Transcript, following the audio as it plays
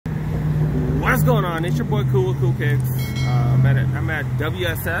What's going on? It's your boy Cool Kicks. I'm at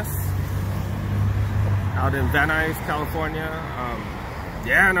WSS out in Van Nuys, California.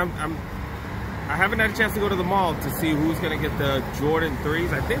 Yeah, and I haven't had a chance to go to the mall to see who's gonna get the Jordan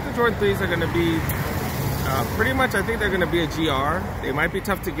 3s. I think the Jordan 3s are gonna be pretty much. I think they're gonna be a GR. They might be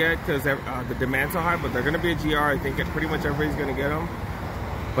tough to get because the demand's so high, but they're gonna be a GR. I think pretty much everybody's gonna get them.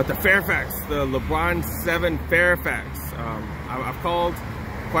 But the Fairfax, the LeBron 7 Fairfax, I've called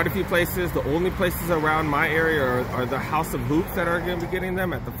quite a few places. The only places around my area are the House of Hoops that are going to be getting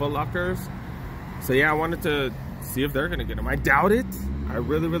them at the Foot Lockers. So yeah, I wanted to see if they're going to get them. I doubt it. I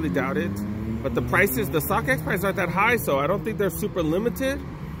really, really doubt it. But the prices, the StockX prices aren't that high, so I don't think they're super limited.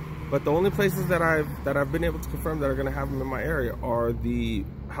 But the only places that I've been able to confirm that are going to have them in my area are the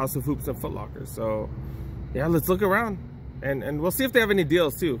House of Hoops and Foot Lockers. So yeah, let's look around and we'll see if they have any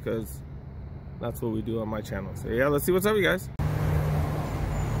deals too, because that's what we do on my channel. So yeah, let's see what's up, you guys.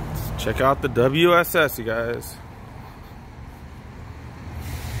 Check out the WSS, you guys.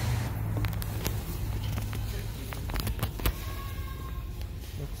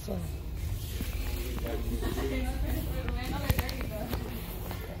 What's up?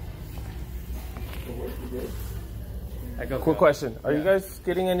 Quick question. Are you guys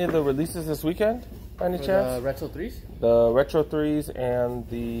getting any of the releases this weekend, by any chance? The Retro 3s? The Retro 3s and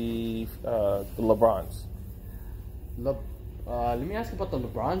the LeBrons. Let me ask about the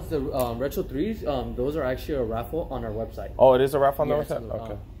LeBrons. The Retro 3s, those are actually a raffle on our website. Oh, it is a raffle on the Yes, website?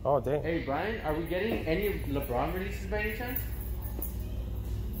 Okay. Oh, dang. Hey, Brian, are we getting any LeBron releases by any chance?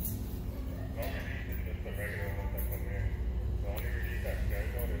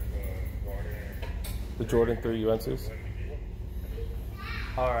 The Jordan 3 UNCs?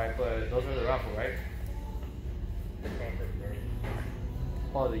 Alright, but those are the raffle, right?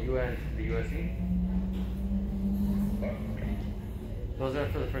 Oh, the USC? Those are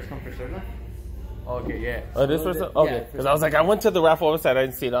for the first come, first serve now? Okay, yeah. Oh, this was okay. Because I was like, I went to the raffle website, I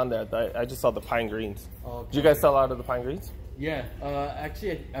didn't see it on there. I just saw the pine greens. Okay. Did you guys sell out of the pine greens? Yeah.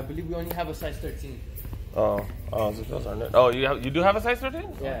 Actually, I believe we only have a size 13. Oh, those aren't it. Oh, you do have a size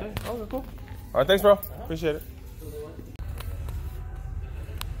 13? Yeah. Okay. Oh, cool. All right, thanks, bro. Appreciate it.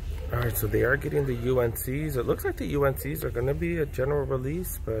 All right, so they are getting the UNCs. It looks like the UNCs are going to be a general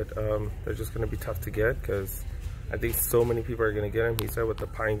release, but they're just going to be tough to get because I think so many people are going to get them. He said with the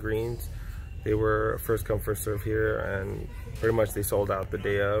pine greens, they were first come, first serve here, and pretty much they sold out the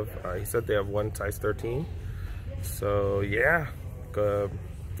day of. He said they have one size 13. So yeah,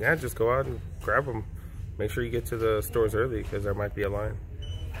 just go out and grab them. Make sure you get to the stores early because there might be a line.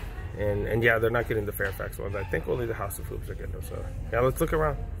 And yeah, they're not getting the Fairfax ones. I think only the House of Hoops are getting them. So yeah, let's look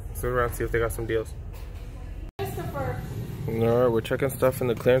around. Let's look around, see if they got some deals. All right, we're checking stuff in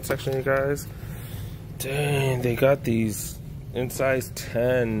the clearance section, you guys. Dang, they got these in size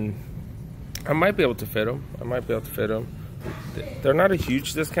 10. I might be able to fit them. They're not a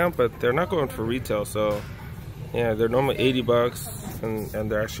huge discount, but they're not going for retail. So yeah, they're normally 80 bucks,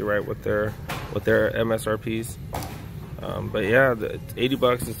 and they're actually right with their MSRPs. But yeah, the 80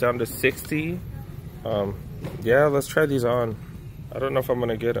 bucks is down to 60. Yeah, let's try these on. I don't know if I'm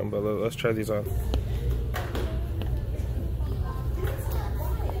gonna get them, but let's try these on.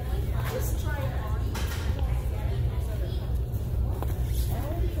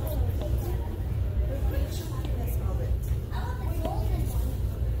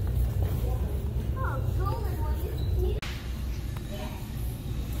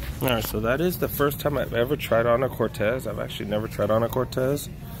 Alright, so that is the first time I've ever tried on a Cortez. I've actually never tried on a Cortez.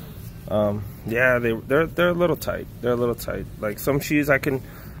 Yeah, they're a little tight. They're a little tight. Like some shoes I can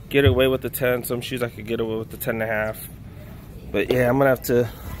get away with the 10, some shoes I could get away with the 10.5. But yeah, I'm gonna have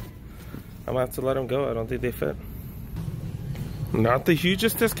to let them go. I don't think they fit. Not the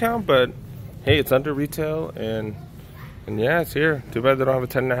hugest discount, but hey, it's under retail, and yeah, it's here. Too bad they don't have a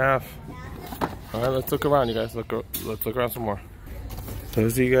 10.5. All right, let's look around, you guys. Let's look around some more.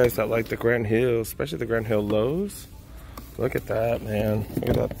 Those of you guys that like the Grand Hill, especially the Grand Hill lows, look at that, man. Look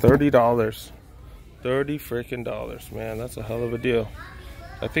at that, $30. $30 freaking dollars, man. That's a hell of a deal.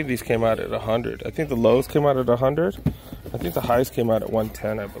 I think these came out at 100. I think the lows came out at 100. I think the highs came out at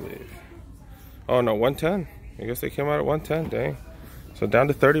 110, I believe. Oh no, 110. I guess they came out at 110. Dang. So down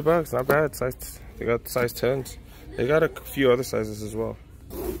to 30 bucks. Not bad. They got size 10s. They got a few other sizes as well.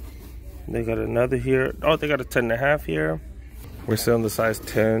 They got another here. Oh, they got a 10.5 here. We're selling the size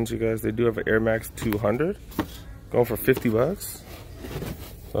 10s, you guys. They do have an Air Max 200, going for 50 bucks.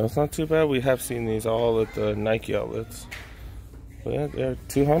 So it's not too bad. We have seen these all at the Nike outlets. But yeah, they're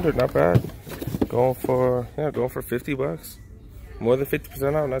 200, not bad. Going for 50 bucks. More than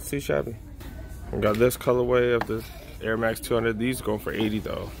 50% off, not too shabby. We got this colorway of the Air Max 200. These going for 80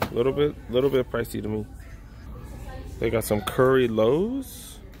 though. A little bit pricey to me. They got some Curry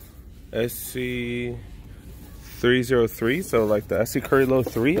lows, SC 303. So like the SC Curry low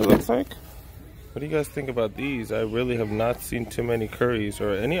 3, it looks like. What do you guys think about these? I really have not seen too many Currys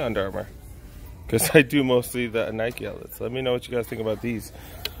or any Under Armour, because I do mostly the Nike outlets. Let me know what you guys think about these.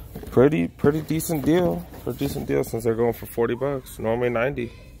 Pretty decent deal. Since they're going for 40 bucks. Normally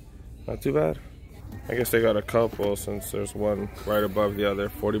 90. Not too bad. I guess they got a couple since there's one right above the other.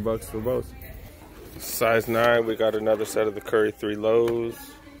 40 bucks for both. Size 9, we got another set of the Curry 3 lows.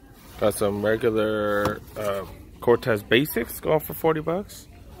 Got some regular Cortez basics going for 40 bucks.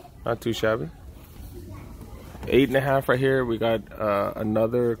 Not too shabby. 8.5 right here. We got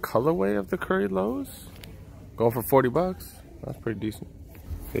another colorway of the Curry lows going for 40 bucks. That's pretty decent.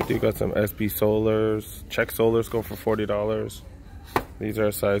 They do got some SB Solars, Check Solars going for $40. These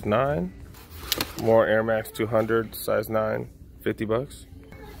are size 9. More Air Max 200, size 9, 50 bucks.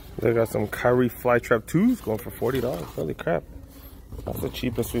 They got some Kyrie Flytrap 2s going for $40. Holy crap. That's the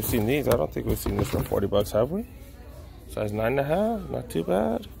cheapest we've seen these. I don't think we've seen this for 40 bucks, have we? Size 9.5, not too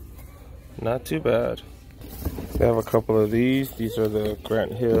bad. Not too bad. They have a couple of these. These are the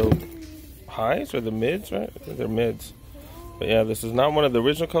Grant Hill highs or the mids, right? They're mids. But yeah, this is not one of the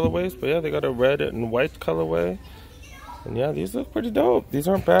original colorways, but yeah, they got a red and white colorway. And yeah, these look pretty dope. These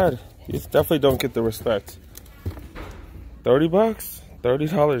aren't bad. These definitely don't get the respect. 30 bucks?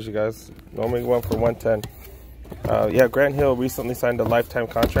 $30, you guys. Normally one for 110. Yeah, Grant Hill recently signed a lifetime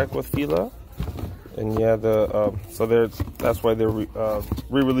contract with Fila. And yeah, that's why they're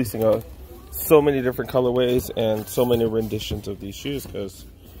re-releasing so many different colorways and so many renditions of these shoes, because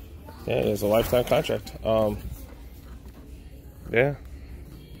yeah, it's a lifetime contract. Yeah,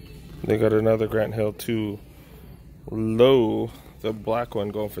 they got another Grant Hill 2 low, the black one,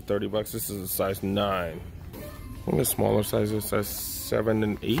 going for 30 bucks. This is a size 9. And the smaller sizes, size 7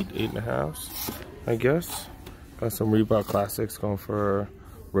 and 8, 8.5, I guess. Got some Reebok classics going for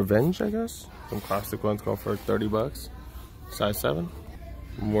Revenge, I guess. Some classic ones going for 30 bucks, size 7.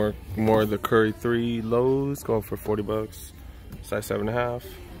 More of the Curry 3 lows going for 40 bucks, size 7.5.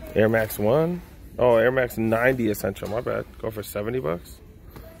 Air Max 1. Oh, Air Max 90 Essential, my bad. Go for 70 bucks.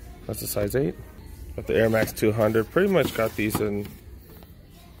 That's a size 8. Got the Air Max 200. Pretty much got these in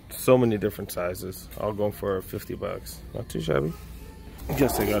so many different sizes. All going for 50 bucks. Not too shabby.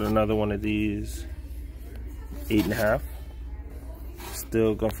 Guess I got another one of these. 8.5.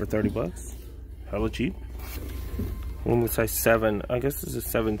 Still going for 30 bucks. Hella cheap. One with size 7. I guess this is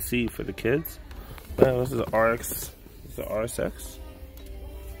 7C for the kids. This is an RX. This is the RSX.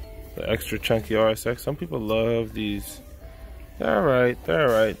 The extra chunky RSX. Some people love these. They're alright. They're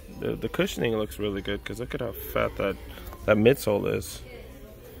alright. The cushioning looks really good, because look at how fat that midsole is.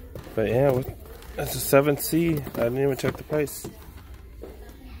 But yeah, that's a 7C. I didn't even check the price.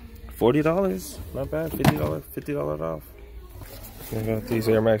 $40. Not bad. $50 off. I got these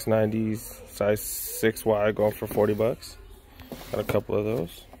Air Max 90s, size 6Y, going for 40 bucks. Got a couple of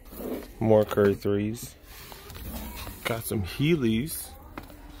those. More Curry 3s. Got some Heelys.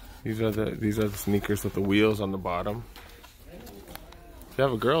 These are the sneakers with the wheels on the bottom. If you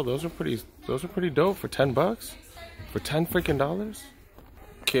have a girl, those are pretty dope for 10 bucks. For 10 freaking dollars.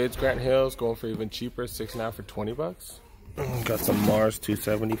 Kids Grant Hills going for even cheaper, 6.5 for 20 bucks. Got some Mars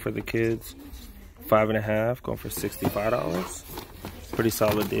 270 for the kids. 5.5 going for $65. Pretty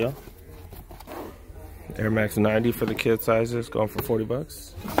solid deal. Air Max 90 for the kid sizes, going for 40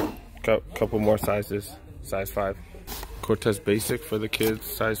 bucks. Couple more sizes, size 5. Cortez Basic for the kids,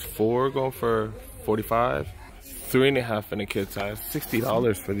 size 4, going for 45. 3.5 in the kid size,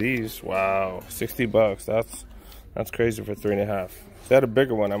 $60 for these. Wow, 60 bucks. That's crazy for 3.5. If they had a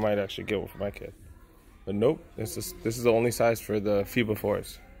bigger one, I might actually get one for my kid. But nope, this is the only size for the FIBA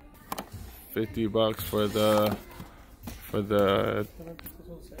 4s. 50 bucks for the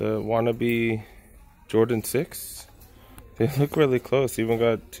wannabe Jordan 6. They look really close. Even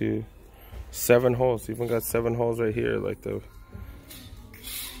got 7 holes. Even got 7 holes right here, like the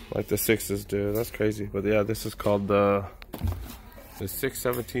 6s do. That's crazy. But yeah, this is called the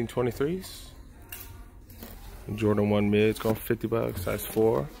 61723s. Jordan 1 mids going for 50 bucks, size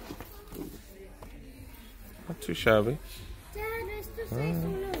 4. Not too shabby.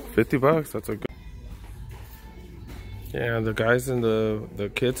 50 bucks, that's a good. Yeah, the guys in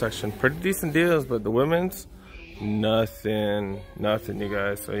the kids section, pretty decent deals, but the women's, nothing, you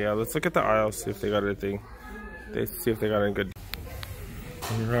guys. So yeah, let's look at the aisles, see if they got anything. See if they got any good.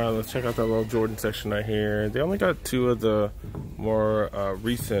 Alright, let's check out that little Jordan section right here. They only got 2 of the more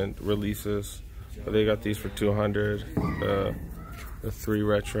recent releases, but they got these for 200. The 3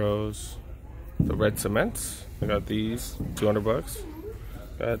 retros. the red cements. I got these, 200 bucks.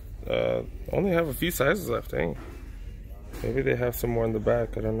 Got only have a few sizes left, dang. Maybe they have some more in the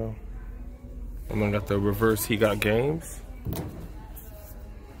back, I don't know. And then got the reverse He Got Games.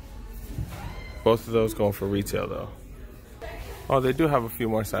 Both of those going for retail though. Oh, they do have a few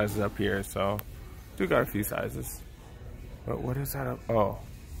more sizes up here, so do got a few sizes. But what is that up? Oh,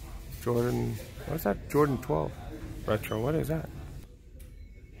 Jordan, what's that? Jordan 12 retro, what is that?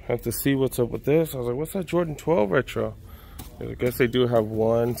 Have to see what's up with this. I was like, what's that Jordan 12 retro? I guess they do have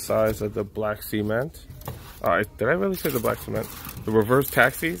one size of the black cement. Did I really say the black cement? The reverse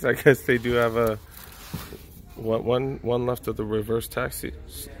taxis, I guess they do have a one left of the reverse taxi.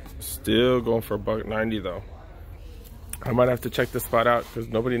 Still going for $1.90 though. I might have to check this spot out because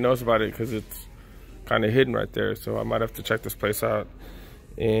nobody knows about it because it's kind of hidden right there. So I might have to check this place out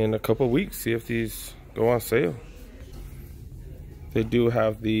in a couple of weeks, see if these go on sale. They do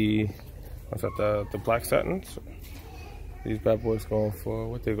have the, what's that, the black satins. These bad boys going for,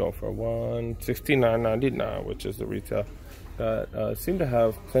 what they go for? $169.99, which is the retail. That seem to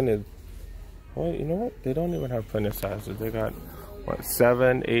have plenty of, well, you know what? They don't even have plenty of sizes. They got, what,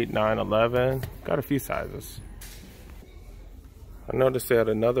 7, 8, 9, 11. Got a few sizes. I noticed they had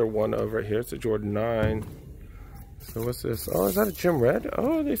another one over here. It's a Jordan 9. So what's this? Oh, is that a Gym Red?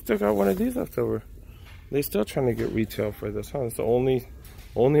 Oh, they still got one of these left over. They still trying to get retail for this, huh? It's the only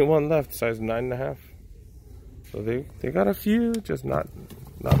one left, size 9.5. So they got a few, just not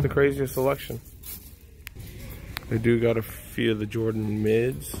the craziest selection. They do got a few of the Jordan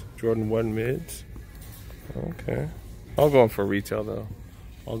mids, Jordan 1 mids. Okay. I'll go for retail though.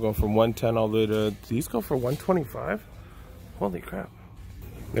 I'll go from 110 all the way to, these go for 125? Holy crap.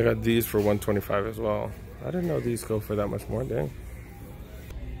 They got these for 125 as well. I didn't know these go for that much more, dang.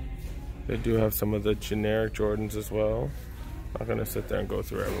 They do have some of the generic Jordans as well. I'm not gonna sit there and go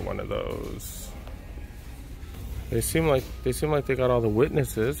through every one of those. They seem like they got all the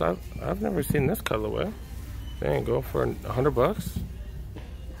witnesses. I've never seen this colorway. Dang, go for 100 bucks.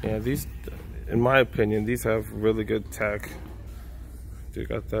 Yeah, these, in my opinion, these have really good tech. Do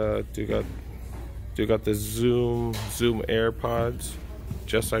got the Zoom AirPods,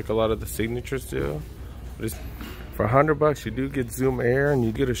 just like a lot of the signatures do. But it's, for 100 bucks, you do get Zoom Air, and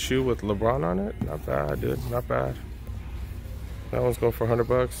you get a shoe with LeBron on it. Not bad, dude. Not bad. That one's going for 100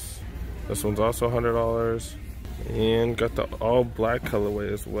 bucks. This one's also $100. And got the all black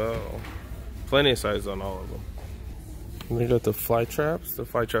colorway as well. Plenty of sizes on all of them. And they got the Fly Traps, the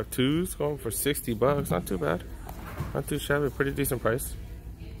Fly Trap 2s going for 60 bucks. Not too bad. Not too shabby, pretty decent price.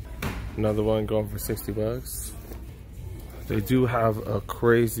 Another one going for 60 bucks. They do have a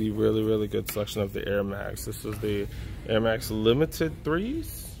crazy, really good selection of the Air Max. This is the Air Max Limited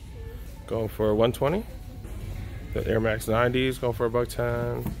 3s, going for 120. The Air Max 90s going for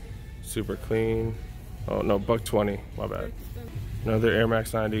 $110. Super clean. Oh no, $120. My bad. Another Air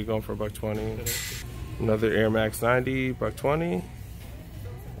Max 90 going for $120. Another Air Max 90, $120.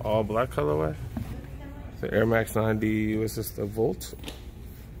 All black colorway. The Air Max 90, was this the Volt?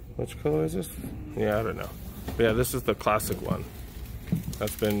 Which color is this? Yeah, I don't know. But yeah, this is the classic one.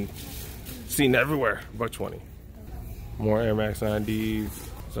 That's been seen everywhere, $120. More Air Max 90s.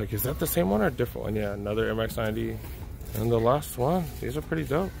 It's like, is that the same one or a different one? Yeah, another Air Max 90. And the last one. These are pretty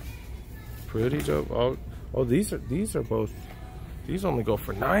dope. Pretty dope. Oh, these are both. These only go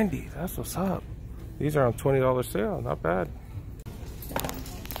for 90. That's what's up. These are on $20 sale. Not bad.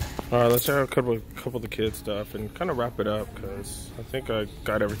 All right, let's try a couple of the kids stuff and kind of wrap it up because I think I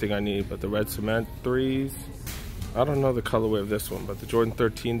got everything I need. But the red cement 3s, I don't know the colorway of this one, but the Jordan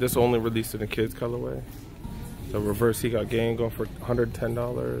 13, this only released in a kids colorway. The reverse He Got Game going for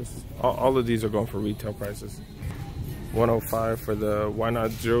 $110. All of these are going for retail prices. $105 for the Why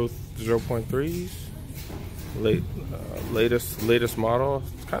Not 0.3s. Latest model.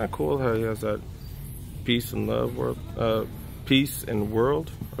 It's kind of cool how he has that peace and love world, peace and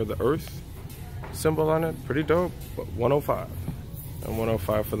world, or the earth symbol on it. Pretty dope. But $105 and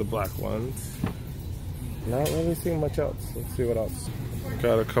 $105 for the black ones. Not really seeing much else. Let's see what else.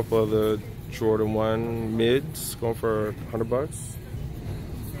 Got a couple of the Jordan 1 mids going for 100 bucks.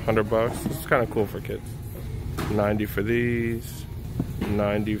 100 bucks. This is kind of cool for kids. 90 for these.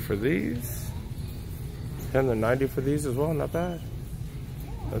 90 for these. And the 90 for these as well. Not bad.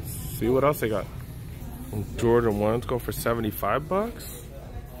 Let's see what else they got. Jordan 1s go for 75 bucks.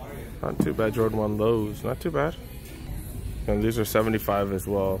 Not too bad. Jordan 1 lows. Not too bad. And these are 75 as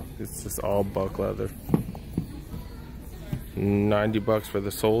well. It's just all buck leather. 90 bucks for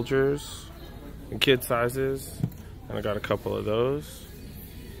the soldiers. And kid sizes. And I got a couple of those.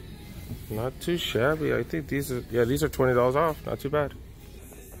 Not too shabby. I think these are, yeah, these are $20 off. Not too bad.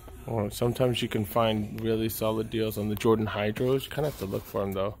 Or sometimes you can find really solid deals on the Jordan Hydros. You kind of have to look for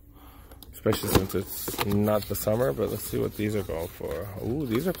them though, especially since it's not the summer. But let's see what these are going for. Ooh,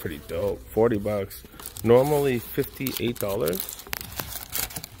 these are pretty dope. 40 bucks. Normally $58.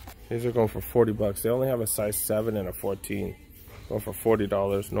 These are going for 40 bucks. They only have a size 7 and a 14. Going for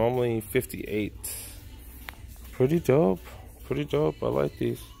 $40. Normally 58. Pretty dope. Pretty dope. I like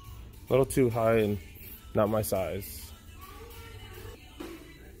these. A little too high and not my size.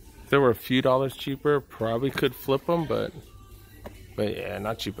 If they were a few dollars cheaper, probably could flip them, but yeah,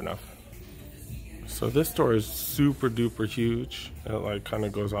 not cheap enough. So this store is super duper huge. It like kind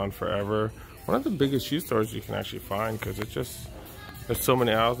of goes on forever. One of the biggest shoe stores you can actually find, because it just, there's so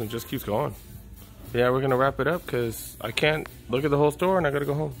many aisles and it just keeps going. Yeah, we're gonna wrap it up because I can't look at the whole store and I gotta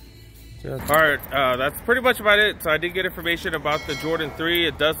go home. Yeah. All right, that's pretty much about it. So I did get information about the Jordan 3.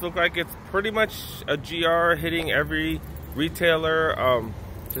 It does look like it's pretty much a GR hitting every retailer.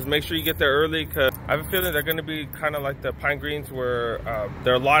 Just make sure you get there early, because I have a feeling they're gonna be kind of like the Pine Greens, where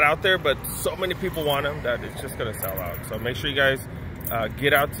there are a lot out there, but so many people want them that it's just gonna sell out. So make sure you guys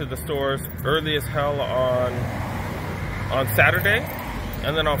get out to the stores early as hell on Saturday.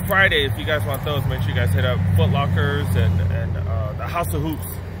 And then on Friday, if you guys want those, make sure you guys hit up Foot Lockers and the House of Hoops.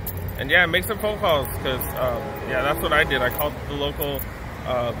 And yeah, make some phone calls, because yeah, that's what I did. I called the local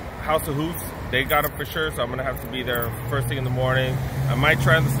House of Hoops. They got them for sure, so I'm gonna have to be there first thing in the morning. I might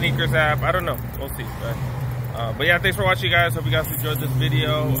try the sneakers app. I don't know. We'll see. But yeah, thanks for watching, guys. Hope you guys enjoyed this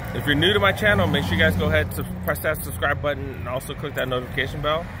video. If you're new to my channel, make sure you guys go ahead to press that subscribe button and also click that notification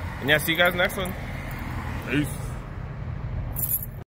bell. And yeah, see you guys next one. Peace.